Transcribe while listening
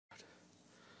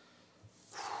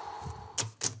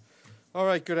All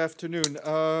right, good afternoon.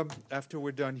 After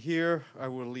we're done here, I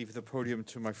will leave the podium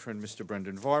to my friend Mr.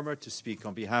 Brendan Varmer to speak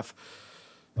on behalf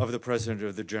of the President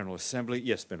of the General Assembly.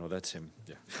 Yes, Benno, that's him.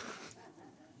 Yeah.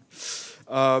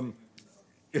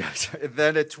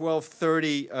 Then at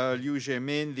 12:30, Liu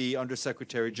Zhemin, the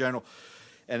Undersecretary General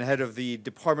and head of the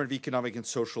Department of Economic and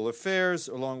Social Affairs,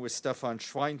 along with Stéphane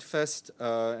Schweinfest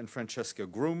and Francesca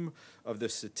Grum of the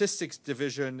Statistics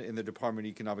Division in the Department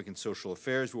of Economic and Social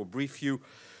Affairs, will brief you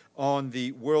on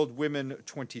the World Women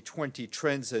 2020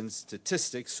 trends and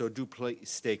statistics, so do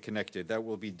stay connected. That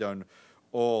will be done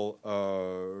all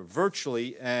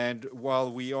virtually. And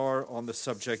while we are on the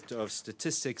subject of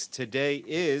statistics, today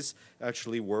is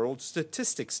actually World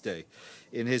Statistics Day.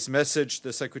 In his message,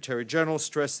 the Secretary General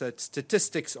stressed that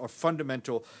statistics are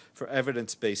fundamental for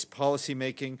evidence-based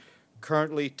policymaking.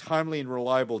 Currently, timely and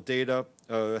reliable data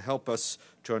help us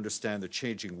to understand the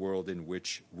changing world in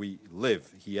which we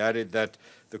live. He added that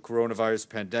the coronavirus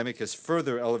pandemic has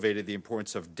further elevated the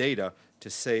importance of data to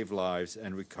save lives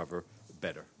and recover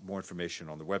better. More information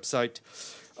on the website.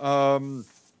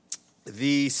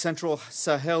 The Central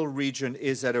Sahel region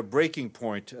is at a breaking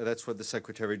point. That's what the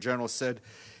Secretary General said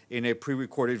in a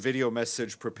pre-recorded video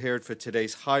message prepared for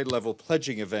today's high-level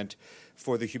pledging event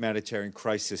for the humanitarian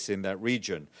crisis in that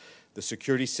region. The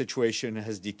security situation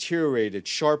has deteriorated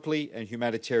sharply, and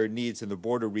humanitarian needs in the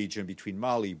border region between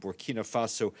Mali, Burkina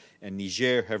Faso, and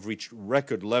Niger have reached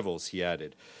record levels, he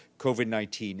added.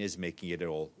 COVID-19 is making it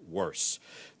all worse.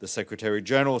 The Secretary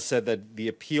General said that the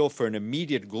appeal for an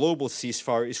immediate global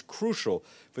ceasefire is crucial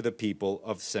for the people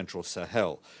of Central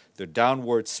Sahel. The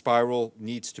downward spiral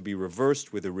needs to be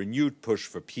reversed with a renewed push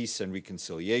for peace and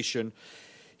reconciliation.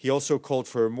 He also called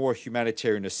for more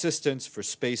humanitarian assistance, for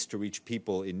space to reach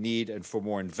people in need, and for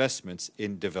more investments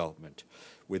in development.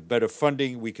 With better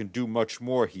funding, we can do much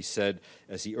more, he said,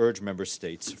 as he urged member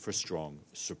states for strong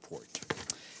support.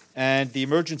 And the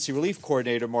Emergency Relief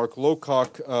Coordinator, Mark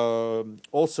Lowcock,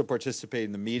 also participated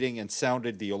in the meeting and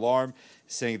sounded the alarm,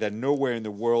 saying that nowhere in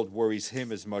the world worries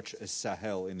him as much as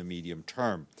Sahel in the medium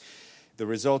term. The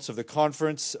results of the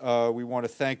conference, we want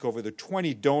to thank over the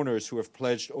 20 donors who have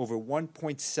pledged over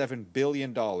 $1.7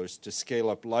 billion to scale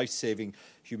up life-saving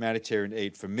humanitarian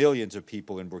aid for millions of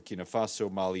people in Burkina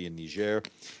Faso, Mali, and Niger.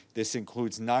 This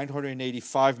includes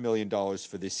 $985 million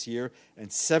for this year and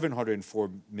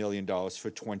 $704 million for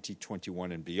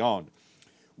 2021 and beyond.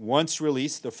 Once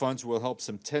released, the funds will help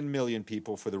some 10 million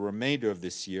people for the remainder of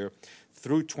this year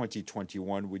through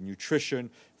 2021 with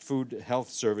nutrition, food, health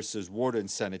services, water and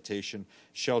sanitation,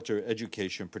 shelter,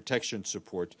 education, protection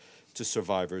support to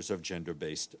survivors of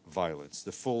gender-based violence.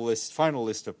 The final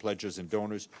list of pledges and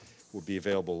donors will be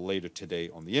available later today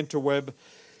on the interweb.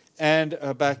 And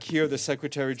back here, the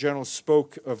Secretary General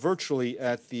spoke virtually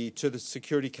to the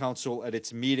Security Council at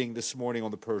its meeting this morning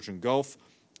on the Persian Gulf.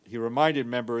 He reminded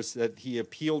members that he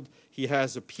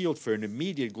has appealed for an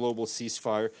immediate global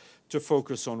ceasefire to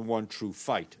focus on one true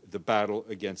fight, the battle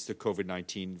against the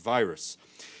COVID-19 virus.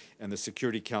 And the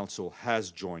Security Council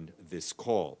has joined this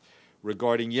call.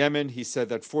 Regarding Yemen, he said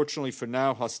that fortunately for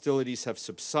now, hostilities have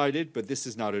subsided, but this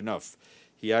is not enough.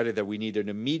 He added that we need an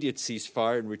immediate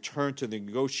ceasefire and return to the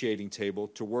negotiating table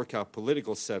to work out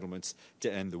political settlements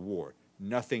to end the war.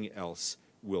 Nothing else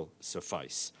will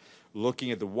suffice.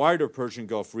 Looking at the wider Persian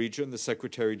Gulf region, the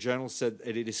Secretary General said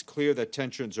that it is clear that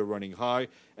tensions are running high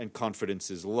and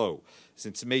confidence is low.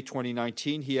 Since May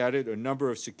 2019, he added, a number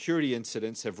of security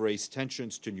incidents have raised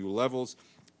tensions to new levels,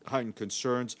 heightened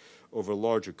concerns over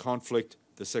larger conflict.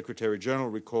 The Secretary General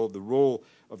recalled the role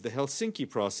of the Helsinki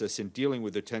process in dealing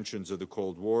with the tensions of the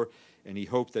Cold War, and he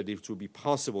hoped that it would be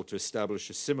possible to establish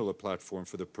a similar platform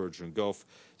for the Persian Gulf,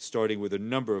 starting with a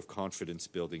number of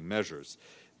confidence-building measures.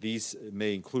 These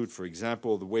may include, for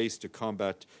example, the ways to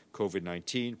combat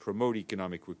COVID-19, promote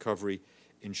economic recovery,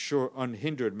 ensure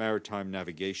unhindered maritime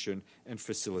navigation, and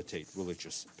facilitate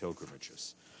religious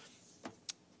pilgrimages.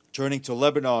 Turning to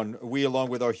Lebanon, we, along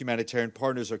with our humanitarian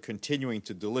partners, are continuing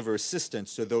to deliver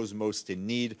assistance to those most in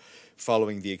need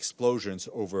following the explosions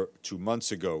over 2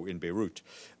 months ago in Beirut.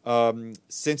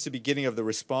 Since the beginning of the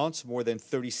response, more than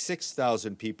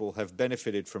 36,000 people have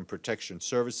benefited from protection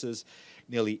services.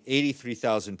 Nearly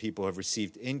 83,000 people have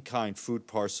received in-kind food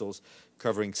parcels,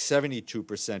 covering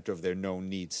 72% of their known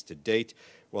needs to date,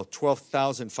 while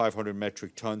 12,500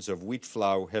 metric tons of wheat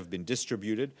flour have been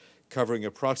distributed, covering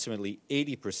approximately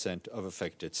 80% of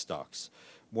affected stocks.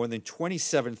 More than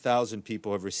 27,000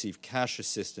 people have received cash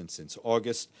assistance since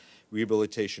August.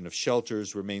 Rehabilitation of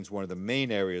shelters remains one of the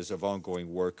main areas of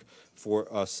ongoing work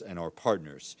for us and our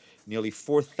partners. Nearly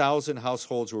 4,000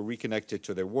 households were reconnected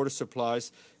to their water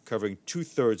supplies, covering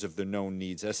 2/3 of the known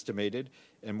needs estimated,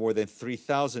 and more than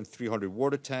 3,300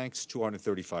 water tanks,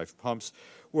 235 pumps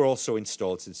were also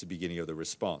installed since the beginning of the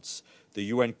response. The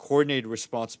UN Coordinated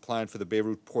Response Plan for the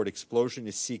Beirut port explosion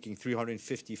is seeking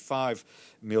 $355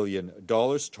 million,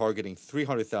 targeting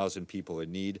 300,000 people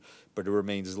in need, but it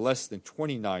remains less than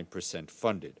 29%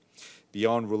 funded.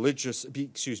 Beyond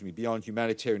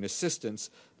humanitarian assistance,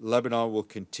 Lebanon will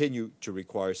continue to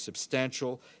require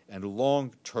substantial and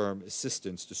long-term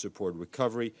assistance to support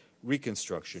recovery,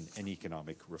 reconstruction, and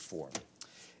economic reform.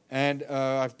 And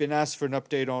I've been asked for an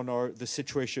update on the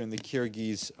situation in the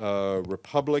Kyrgyz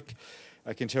Republic.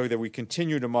 I can tell you that we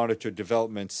continue to monitor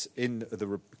developments in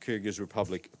the Kyrgyz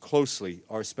Republic closely.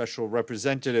 Our special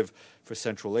representative for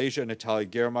Central Asia, Natalia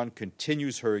German,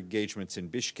 continues her engagements in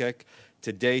Bishkek.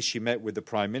 Today, she met with the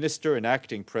Prime Minister and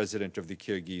acting president of the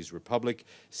Kyrgyz Republic,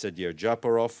 Sadir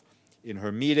Japarov. In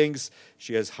her meetings,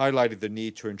 she has highlighted the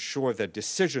need to ensure that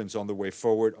decisions on the way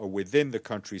forward are within the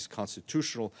country's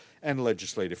constitutional and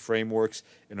legislative frameworks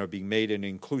and are being made in an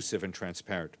inclusive and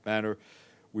transparent manner.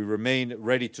 We remain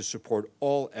ready to support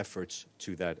all efforts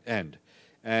to that end.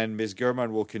 And Ms.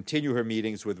 German will continue her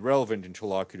meetings with relevant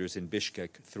interlocutors in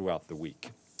Bishkek throughout the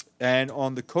week. And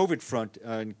on the COVID front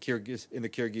in the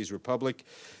Kyrgyz Republic,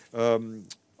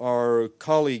 our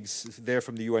colleagues there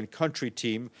from the UN country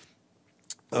team,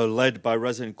 led by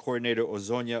resident coordinator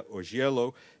Ozonia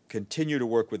Ogiello, continue to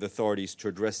work with authorities to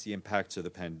address the impacts of the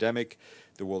pandemic.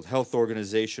 The World Health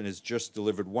Organization has just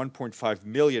delivered 1.5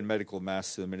 million medical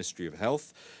masks to the Ministry of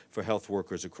Health for health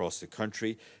workers across the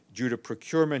country. Due to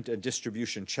procurement and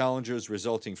distribution challenges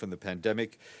resulting from the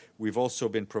pandemic, we've also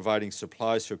been providing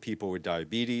supplies for people with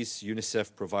diabetes.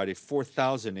 UNICEF provided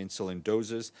 4,000 insulin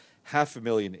doses,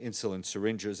 500,000 insulin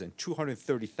syringes, and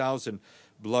 230,000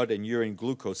 blood and urine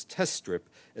glucose test strip,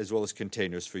 as well as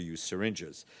containers for used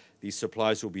syringes. These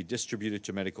supplies will be distributed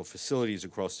to medical facilities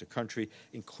across the country,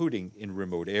 including in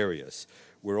remote areas.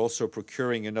 We're also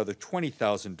procuring another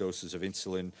 20,000 doses of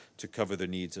insulin to cover the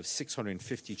needs of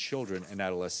 650 children and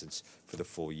adolescents for the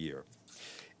full year.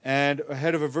 And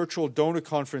ahead of a virtual donor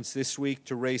conference this week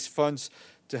to raise funds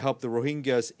to help the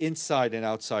Rohingyas inside and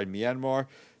outside Myanmar,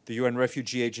 the UN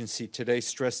Refugee Agency today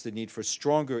stressed the need for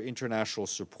stronger international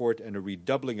support and a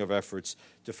redoubling of efforts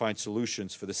to find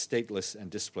solutions for the stateless and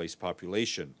displaced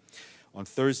population. On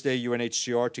Thursday,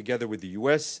 UNHCR, together with the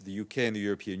US, the UK, and the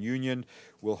European Union,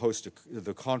 will host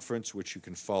the conference, which you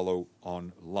can follow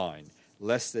online.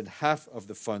 Less than half of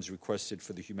the funds requested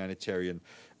for the humanitarian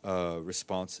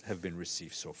response have been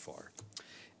received so far.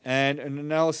 And an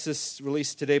analysis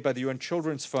released today by the UN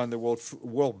Children's Fund, the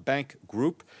World Bank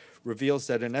Group, reveals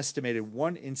that an estimated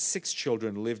 1 in 6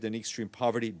 children lived in extreme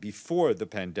poverty before the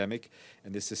pandemic,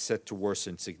 and this is set to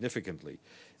worsen significantly.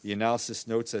 The analysis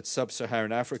notes that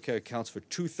sub-Saharan Africa accounts for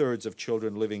 2/3 of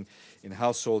children living in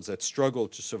households that struggle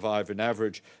to survive an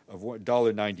average of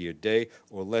 $1.90 a day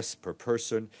or less per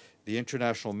person. The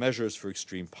international measures for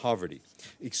extreme poverty.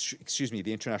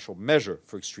 The international measure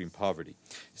for extreme poverty.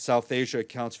 South Asia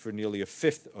accounts for nearly a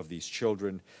fifth of these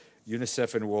children.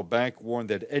 UNICEF and World Bank warn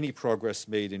that any progress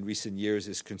made in recent years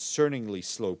is concerningly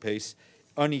slow pace,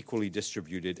 unequally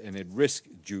distributed, and at risk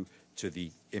due to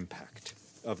the impact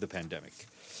of the pandemic.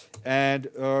 And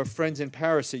our friends in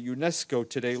Paris at UNESCO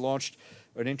today launched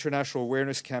an international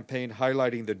awareness campaign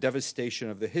highlighting the devastation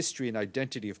of the history and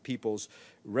identity of peoples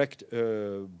wrecked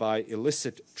by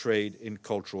illicit trade in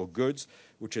cultural goods,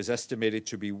 which is estimated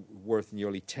to be worth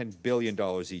nearly $10 billion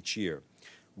each year.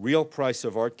 Real Price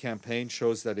of Art campaign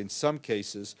shows that in some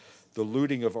cases, the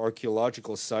looting of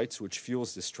archaeological sites, which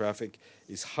fuels this traffic,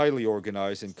 is highly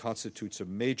organized and constitutes a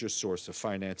major source of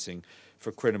financing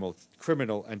for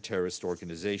criminal and terrorist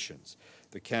organizations.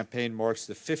 The campaign marks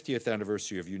the 50th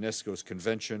anniversary of UNESCO's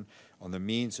Convention on the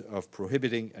Means of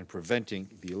Prohibiting and Preventing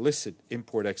the Illicit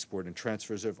Import, Export, and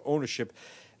Transfers of Ownership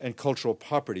and Cultural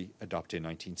Property, adopted in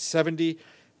 1970.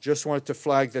 Just wanted to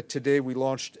flag that today we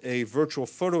launched a virtual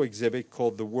photo exhibit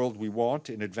called The World We Want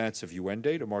in advance of UN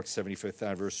Day to mark the 75th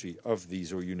anniversary of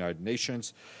these United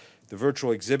Nations. The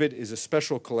virtual exhibit is a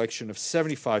special collection of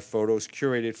 75 photos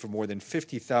curated from more than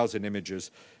 50,000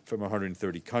 images from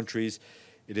 130 countries.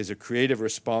 It is a creative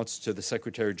response to the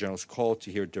Secretary General's call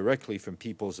to hear directly from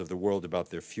peoples of the world about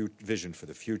their vision for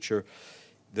the future.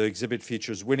 The exhibit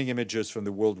features winning images from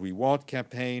the World We Want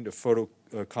campaign, a photo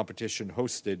competition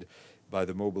hosted by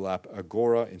the mobile app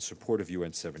Agora in support of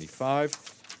UN 75.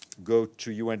 Go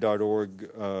to un.org.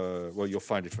 You'll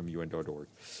find it from un.org.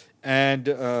 And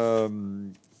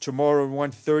tomorrow at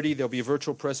 1:30, there'll be a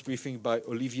virtual press briefing by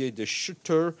Olivier de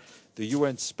Schutter, the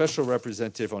UN Special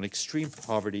Representative on Extreme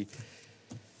Poverty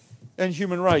and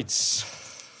Human Rights.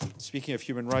 Speaking of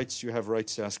human rights, you have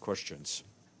rights to ask questions.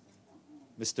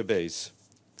 Mr. Bays,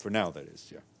 for now, that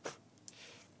is, yeah.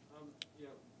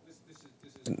 This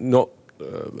is not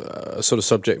a sort of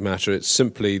subject matter. It's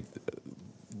simply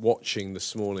watching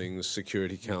this morning's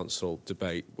Security Council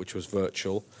debate, which was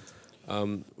virtual.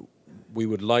 We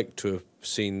would like to have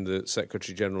seen the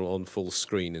Secretary-General on full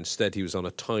screen. Instead, he was on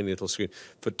a tiny little screen.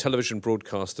 For television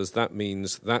broadcasters, that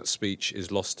means that speech is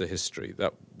lost to history.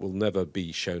 That will never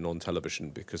be shown on television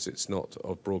because it's not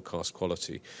of broadcast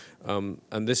quality. And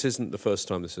this isn't the first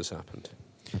time this has happened.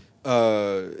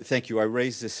 Thank you. I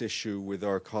raised this issue with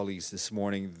our colleagues this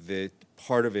morning. That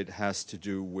part of it has to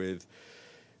do with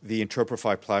the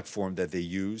Interprefy platform that they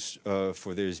use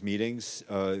for these meetings.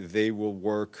 They will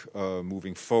work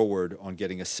moving forward on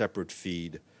getting a separate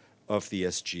feed of the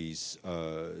SG's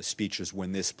speeches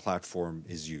when this platform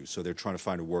is used. So they're trying to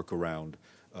find a workaround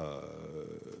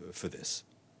for this.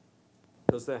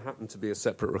 Does there happen to be a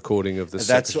separate recording of the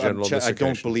Secretary General on this occasion? I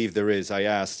don't believe there is. I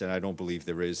asked, and I don't believe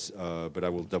there is, but I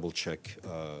will double-check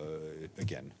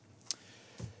again.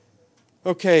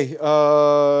 Okay,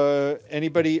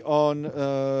 anybody on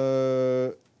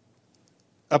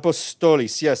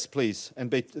Apostolis? Yes, please, and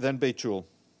then Beitul.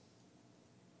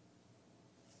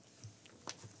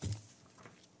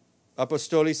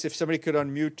 Apostolis, if somebody could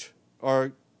unmute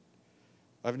our...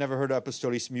 I've never heard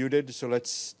Apostolis muted, so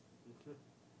let's...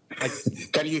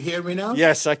 Can you hear me now?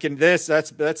 Yes, I can. That's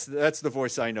the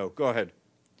voice I know. Go ahead.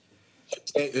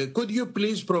 Could you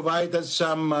please provide us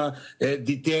some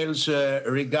details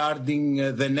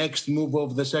regarding the next move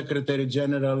of the Secretary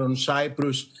General on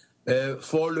Cyprus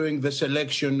following the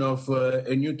selection of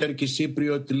a new Turkish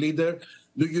Cypriot leader?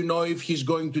 Do you know if he's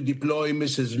going to deploy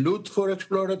Mrs. Lut for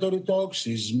exploratory talks?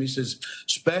 Is Mrs.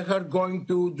 Spehar going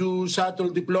to do subtle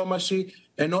diplomacy?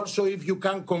 And also if you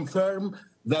can confirm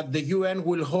that the UN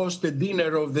will host a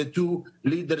dinner of the two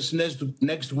leaders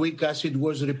next week, as it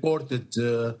was reported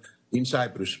in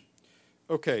Cyprus.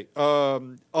 Okay.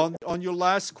 On your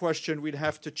last question, we'd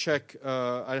have to check.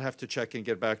 I'd have to check and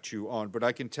get back to you on. But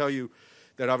I can tell you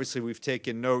that obviously we've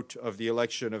taken note of the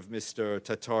election of Mr.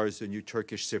 Tatar as the new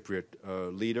Turkish Cypriot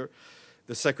leader.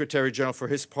 The Secretary General, for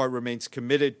his part, remains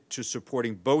committed to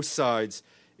supporting both sides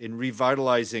in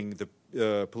revitalizing the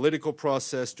political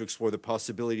process, to explore the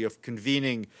possibility of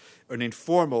convening an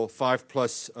informal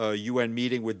 5+ UN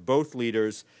meeting with both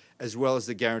leaders, as well as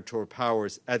the guarantor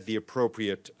powers at the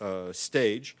appropriate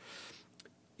stage.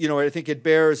 You know, I think it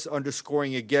bears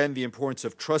underscoring again the importance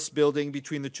of trust building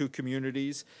between the two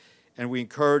communities, and we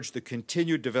encourage the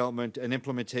continued development and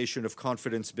implementation of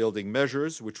confidence building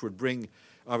measures, which would bring,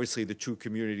 obviously, the two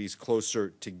communities closer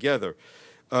together.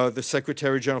 The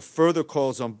Secretary General further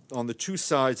calls on the two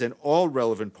sides and all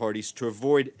relevant parties to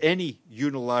avoid any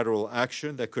unilateral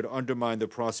action that could undermine the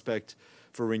prospect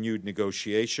for renewed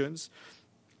negotiations.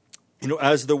 You know,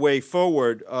 as the way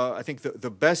forward, I think the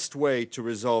best way to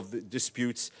resolve the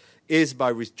disputes is by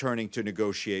returning to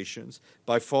negotiations,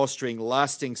 by fostering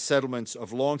lasting settlements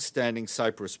of long-standing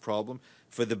Cyprus problem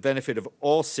for the benefit of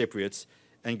all Cypriots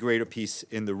and greater peace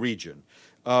in the region.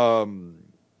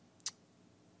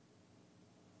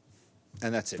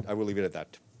 And that's it. I will leave it at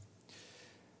that.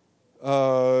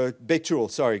 Beitul,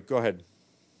 sorry, go ahead.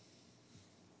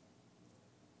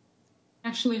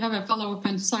 Actually have a follow-up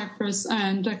on Cyprus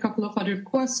and a couple of other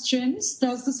questions.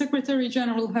 Does the Secretary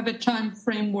General have a time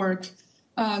framework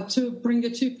to bring the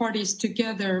two parties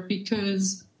together?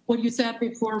 Because what you said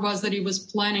before was that he was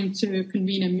planning to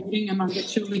convene a meeting among the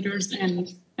two leaders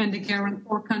and the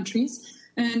guarantor countries.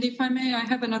 And if I may, I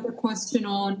have another question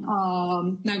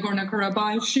on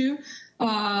Nagorno-Karabakh issue.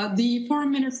 The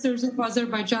foreign ministers of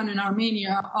Azerbaijan and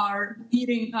Armenia are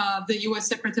meeting the U.S.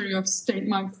 Secretary of State,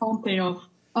 Mike Pompeo,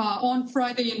 on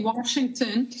Friday in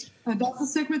Washington. Does the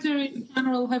Secretary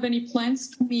General have any plans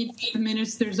to meet the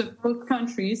ministers of both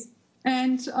countries?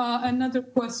 And another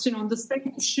question on the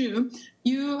same issue.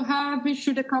 You have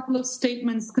issued a couple of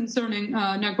statements concerning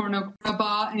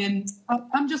Nagorno-Karabakh, and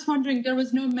I'm just wondering, there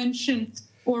was no mention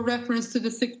or reference to the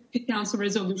Security Council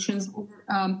resolutions or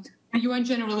UN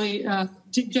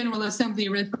General Assembly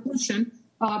resolution,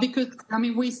 because, I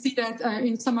mean, we see that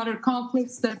in some other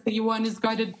conflicts that the UN is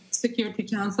guided by Security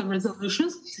Council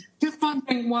resolutions. Just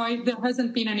wondering why there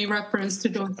hasn't been any reference to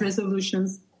those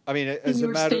resolutions. I mean,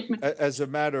 as a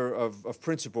matter of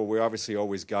principle, we're obviously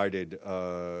always guided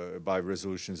by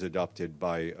resolutions adopted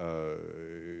by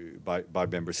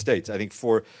member states. I think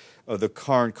for the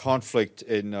current conflict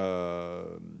in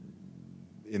the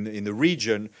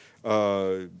region,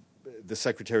 the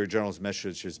Secretary General's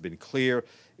message has been clear: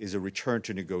 is a return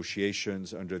to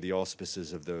negotiations under the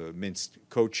auspices of the Minsk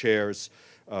co-chairs.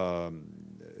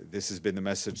 This has been the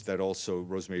message that also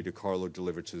Rosemary DiCarlo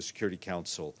delivered to the Security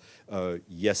Council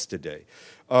yesterday.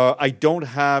 I don't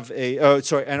have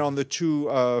and on the two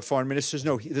foreign ministers,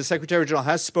 no, the Secretary General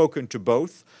has spoken to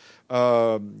both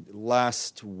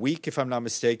last week, if I'm not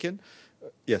mistaken.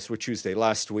 Yes, we're Tuesday,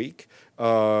 last week,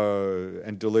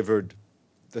 and delivered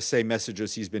the same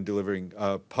messages he's been delivering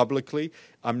publicly.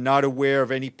 I'm not aware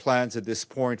of any plans at this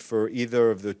point for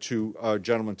either of the two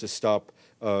gentlemen to stop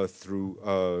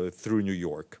through New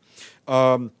York.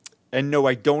 And no,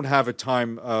 I don't have a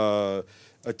time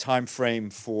frame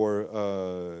for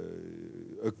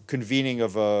a convening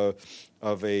of a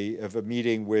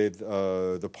meeting with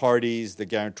the parties, the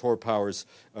guarantor powers,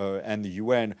 and the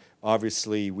UN.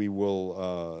 Obviously, we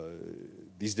will.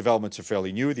 These developments are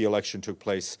fairly new. The election took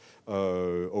place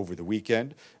over the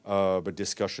weekend, but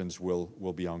discussions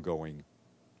will be ongoing.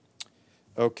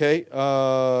 Okay,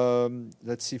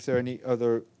 let's see if there are any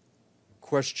other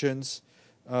questions.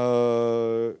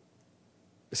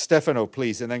 Stefano,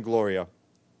 please, and then Gloria.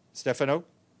 Stefano?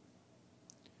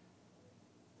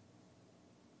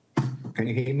 Can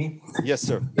you hear me? Yes,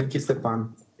 sir. Thank you, Stéphane.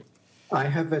 I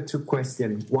have two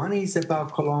questions. One is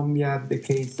about Colombia, the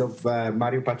case of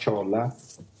Mario Pachola.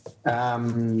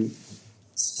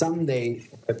 Sunday,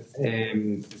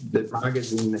 the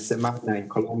magazine Semana in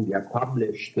Colombia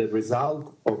published the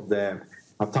result of the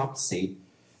autopsy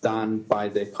done by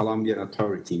the Colombian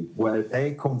authority, where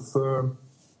they confirm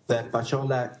that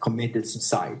Pachola committed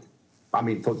suicide. I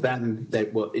mean, for them,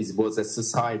 it was a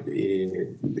suicide.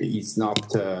 It's not,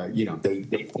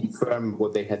 they confirm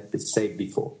what they had to say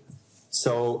before.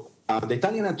 So the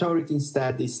Italian authority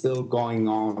instead is still going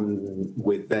on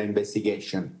with the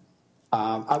investigation.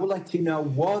 I would like to know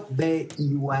what the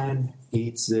UN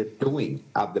is doing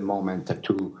at the moment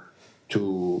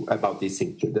about this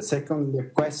issue. The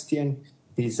second question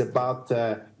is about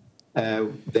the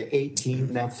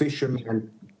 18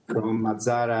 fishermen from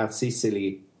Mazara,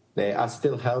 Sicily. They are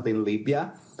still held in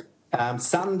Libya.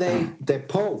 Sunday, the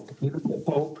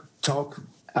Pope talked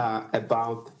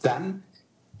about them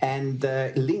and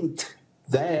linked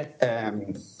the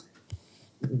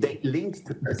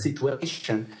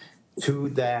situation to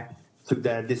the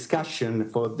discussion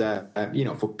for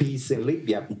for peace in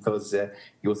Libya, because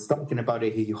he was talking about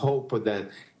it. He hoped that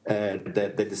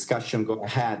the discussion go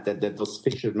ahead, that those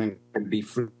fishermen can be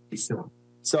free soon.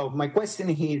 So my question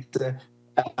is,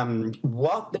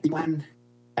 what the UN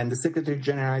and the Secretary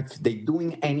General, if they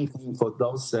doing anything for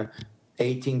those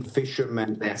 18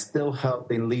 fishermen that are still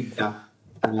held in Libya?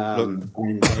 And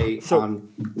they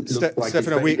look like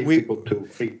Stefano, it's very difficult to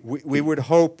free. We would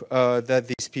hope that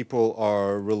these people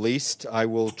are released. I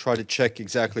will try to check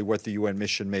exactly what the UN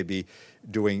mission may be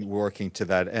doing, working to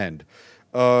that end.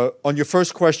 On your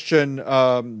first question,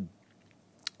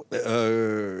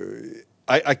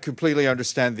 I completely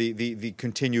understand the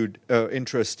continued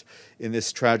interest in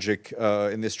this tragic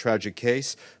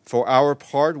case. For our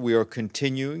part, we are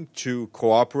continuing to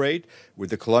cooperate with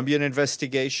the Colombian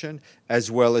investigation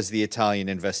as well as the Italian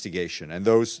investigation, and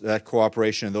that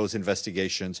cooperation and those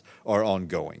investigations are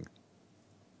ongoing.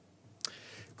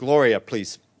 Gloria,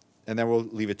 please, and then we'll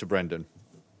leave it to Brendan.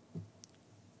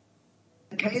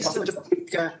 Okay, so just a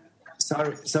quick,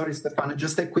 sorry, Stéphane,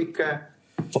 just a quick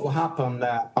follow up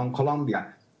on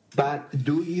Colombia. But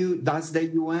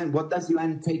what does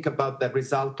UN think about the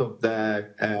result of the?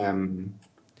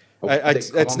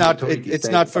 It's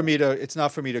not for me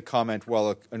to comment while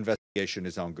an investigation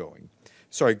is ongoing.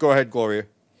 Sorry, go ahead, Gloria.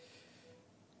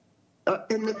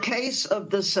 In the case of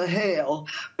the Sahel,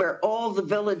 where all the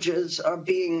villages are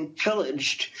being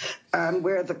pillaged and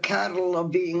where the cattle are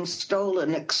being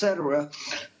stolen, etc.,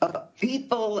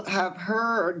 people have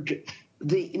heard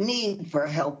the need for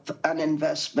help and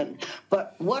investment.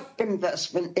 But what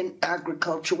investment in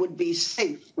agriculture would be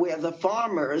safe, where the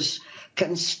farmers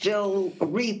can still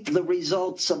reap the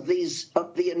results of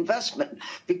the investment?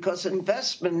 Because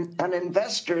investment and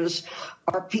investors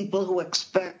are people who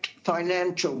expect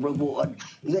financial reward.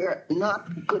 They're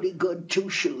not goody-good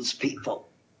two-shoes people.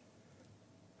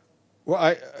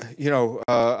 Well,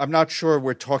 I'm not sure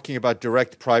we're talking about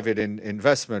direct private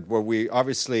investment, where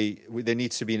there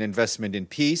needs to be an investment in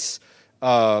peace,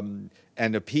 and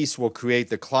a peace will create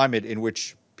the climate in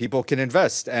which people can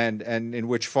invest, and in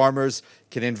which farmers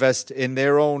can invest in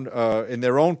their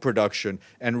own production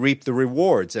and reap the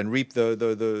rewards, and reap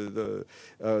the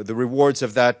rewards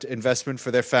of that investment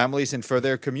for their families and for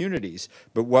their communities.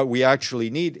 But what we actually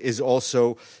need is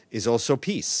also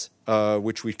peace,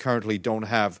 which we currently don't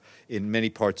have in many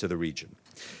parts of the region.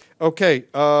 Okay,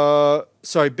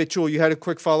 sorry, Bitul, you had a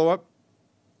quick follow-up?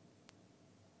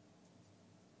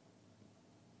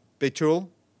 Bitul?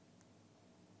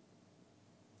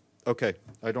 Okay,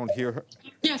 I don't hear her.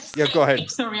 Yes. Yeah, go ahead.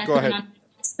 Sorry, I Go couldn't ahead.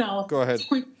 understand. Go ahead.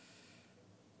 Quick.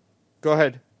 Go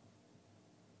ahead.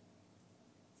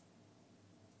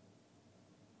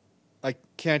 I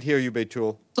can't hear you,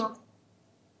 Betul. So,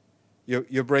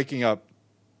 You're breaking up.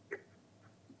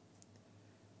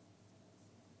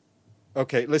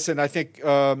 Okay, listen, I think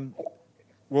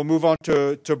we'll move on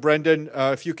to Brendan.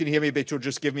 If you can hear me, Betul,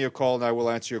 just give me a call and I will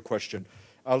answer your question.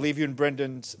 I'll leave you in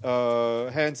Brendan's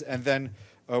hands, and then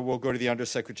we'll go to the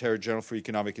Undersecretary General for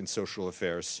Economic and Social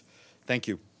Affairs. Thank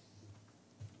you.